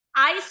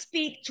I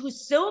speak to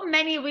so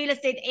many real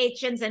estate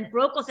agents and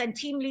brokers and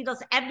team leaders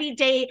every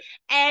day.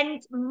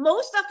 And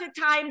most of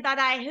the time that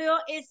I hear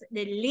is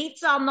the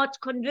leads are not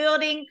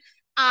converting.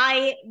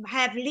 I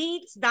have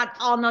leads that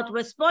are not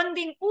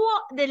responding, or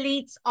the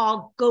leads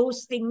are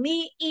ghosting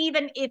me,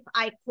 even if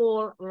I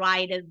call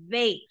right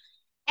away.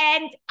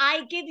 And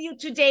I give you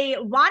today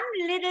one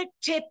little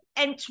tip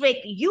and trick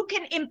you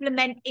can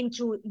implement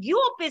into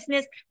your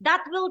business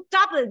that will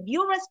double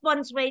your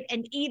response rate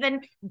and even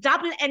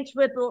double and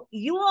triple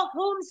your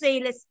home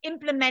sales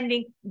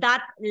implementing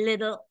that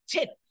little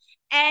tip.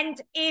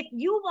 And if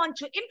you want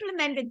to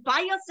implement it by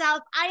yourself,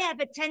 I have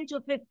a 10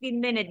 to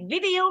 15-minute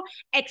video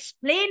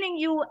explaining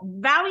you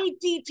very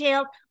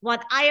detailed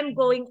what I am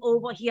going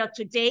over here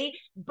today.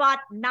 But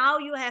now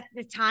you have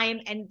the time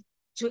and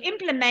to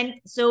implement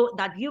so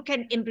that you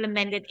can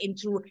implement it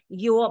into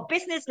your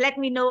business. Let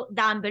me know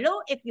down below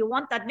if you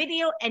want that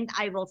video and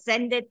I will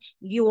send it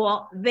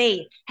your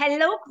way.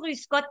 Hello,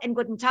 grüß Gott and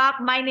guten Tag.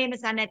 My name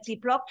is Annett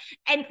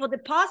and for the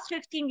past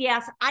 15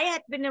 years, I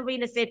had been a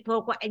real estate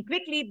broker and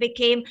quickly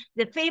became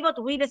the favored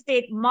real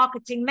estate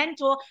marketing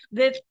mentor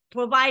with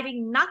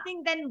providing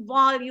nothing than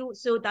value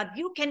so that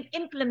you can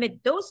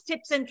implement those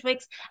tips and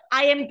tricks.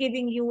 I am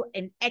giving you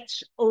an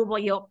edge over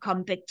your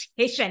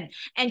competition.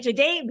 And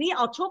today we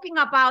are talking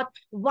about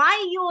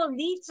why your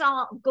leads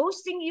are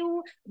ghosting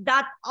you,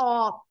 that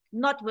are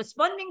not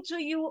responding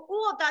to you,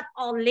 or that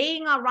are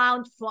laying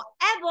around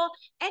forever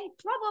and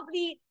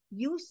probably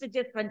use a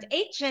different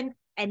agent.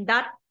 And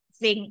that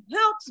thing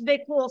hurts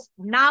because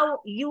now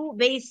you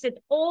wasted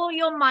all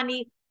your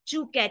money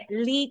to get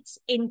leads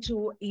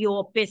into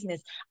your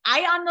business.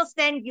 I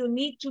understand you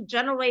need to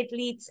generate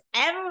leads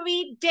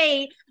every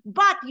day,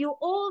 but you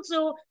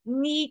also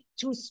need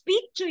to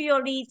speak to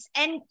your leads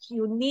and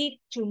you need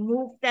to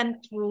move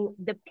them through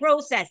the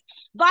process.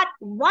 But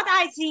what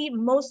I see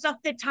most of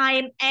the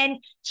time, and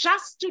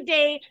just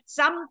today,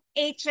 some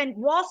agent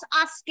was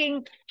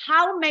asking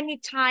how many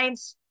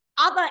times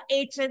other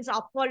agents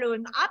are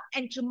following up,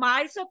 and to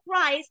my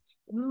surprise,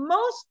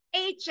 most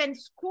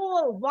agents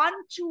call 1,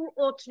 2,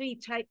 or 3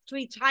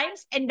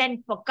 times and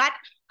then forgot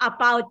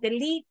about the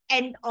lead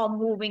and are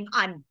moving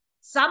on.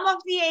 Some of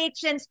the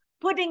agents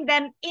putting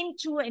them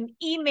into an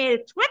email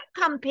drip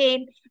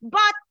campaign,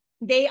 but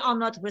they are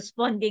not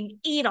responding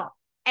either.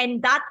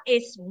 And that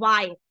is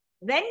why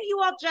when you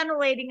are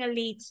generating a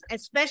leads,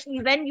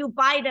 especially when you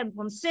buy them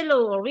from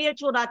Zillow or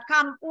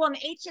Realtor.com or an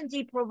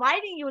agency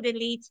providing you the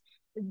leads,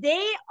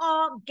 they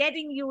are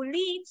getting you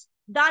leads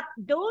that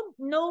don't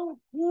know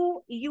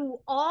who you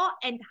are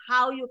and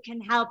how you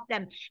can help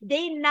them.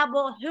 They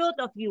never heard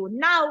of you.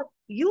 Now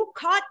you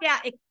caught their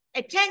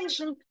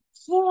attention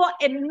for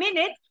a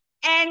minute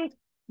and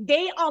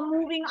they are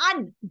moving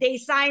on. They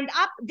signed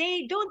up.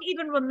 They don't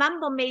even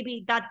remember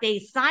maybe that they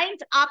signed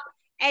up.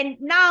 And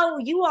now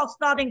you are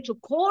starting to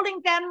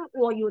calling them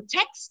or you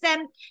text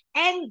them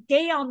and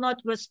they are not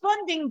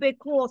responding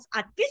because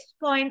at this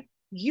point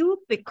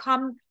you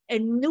become a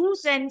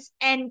nuisance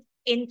and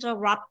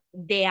interrupt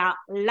their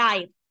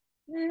life.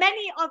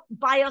 Many of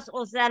buyers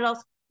or sellers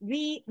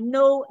we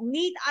know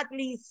need at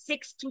least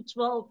 6 to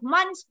 12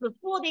 months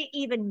before they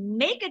even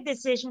make a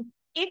decision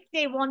if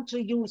they want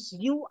to use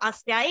you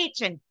as their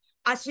agent.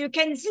 As you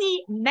can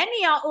see,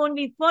 many are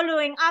only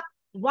following up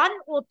 1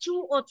 or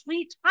 2 or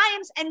 3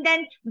 times and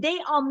then they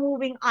are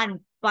moving on.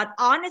 But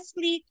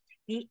honestly,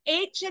 the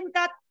agent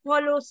that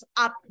follows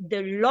up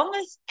the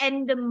longest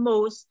and the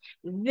most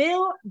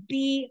will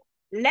be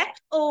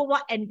left over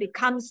and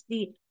becomes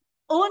the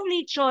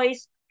only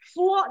choice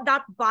for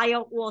that buyer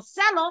or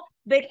seller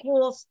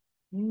because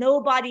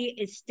nobody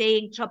is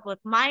staying top of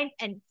mind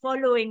and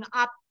following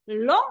up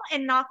long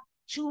enough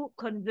to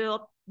convert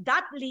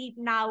that lead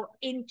now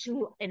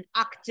into an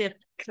active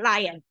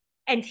client.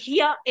 And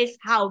here is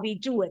how we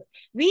do it.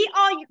 We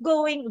are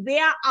going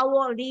where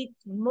our leads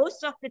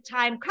most of the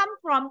time come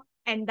from,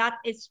 and that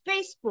is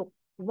Facebook.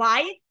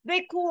 Why?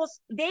 Because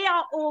there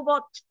are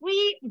over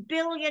 3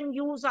 billion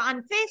users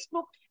on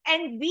Facebook,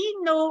 and we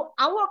know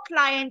our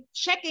clients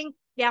checking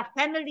their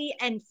family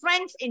and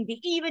friends in the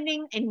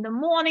evening, in the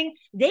morning.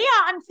 They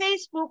are on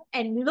Facebook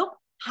and look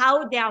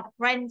how their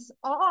friends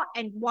are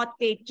and what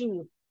they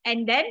do.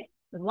 And then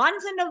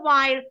once in a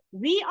while,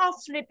 we are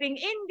slipping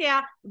in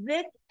there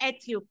with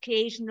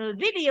educational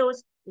videos,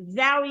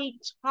 very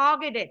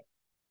targeted.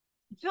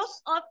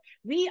 First off,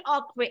 we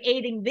are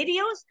creating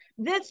videos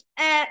with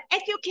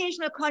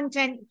educational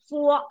content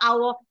for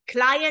our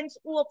clients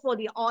or for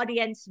the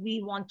audience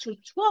we want to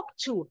talk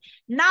to.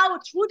 Now,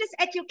 through these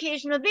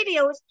educational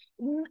videos,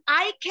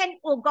 I can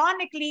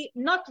organically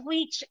not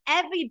reach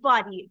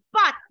everybody.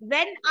 But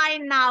when I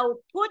now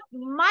put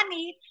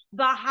money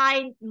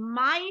behind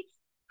my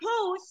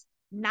post,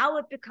 now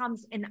it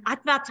becomes an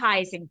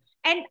advertising.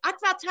 And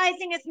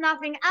advertising is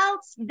nothing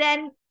else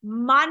than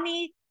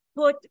money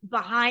put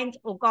behind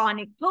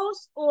organic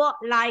posts, or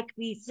like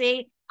we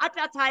say,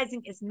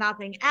 advertising is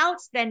nothing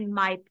else than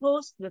my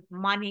post with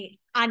money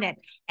on it.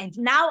 And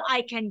now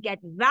I can get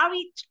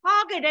very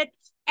targeted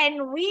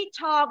and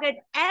retarget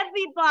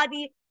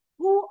everybody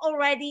who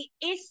already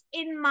is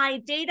in my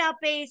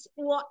database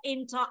or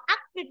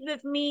interacted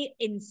with me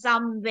in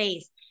some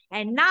ways.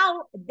 And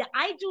now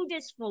I do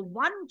this for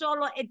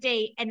 $1 a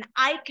day, and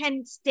I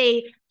can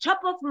stay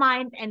top of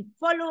mind and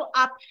follow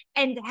up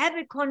and have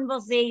a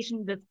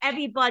conversation with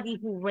everybody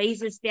who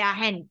raises their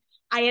hand.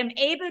 I am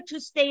able to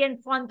stay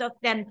in front of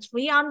them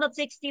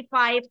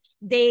 365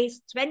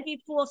 days,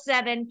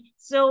 24/7,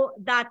 so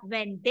that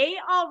when they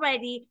are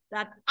ready,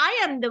 that I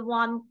am the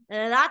one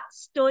that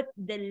stood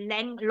the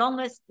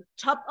longest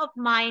top of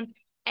mind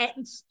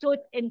and stood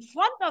in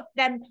front of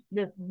them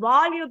with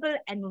valuable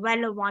and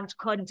relevant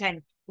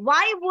content.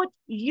 Why would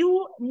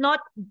you not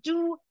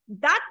do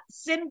that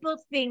simple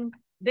thing?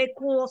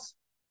 Because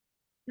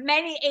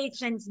many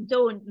agents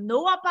don't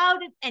know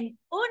about it, and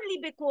only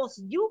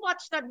because you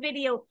watched that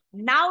video,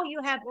 now you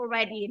have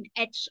already an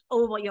edge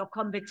over your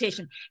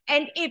competition.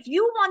 And if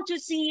you want to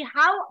see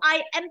how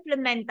I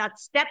implement that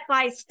step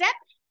by step,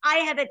 I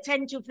have a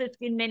 10 to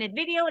 15-minute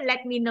video.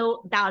 Let me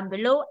know down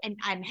below, and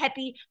I'm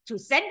happy to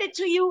send it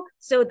to you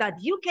so that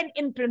you can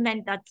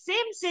implement that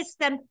same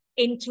system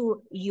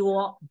into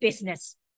your business.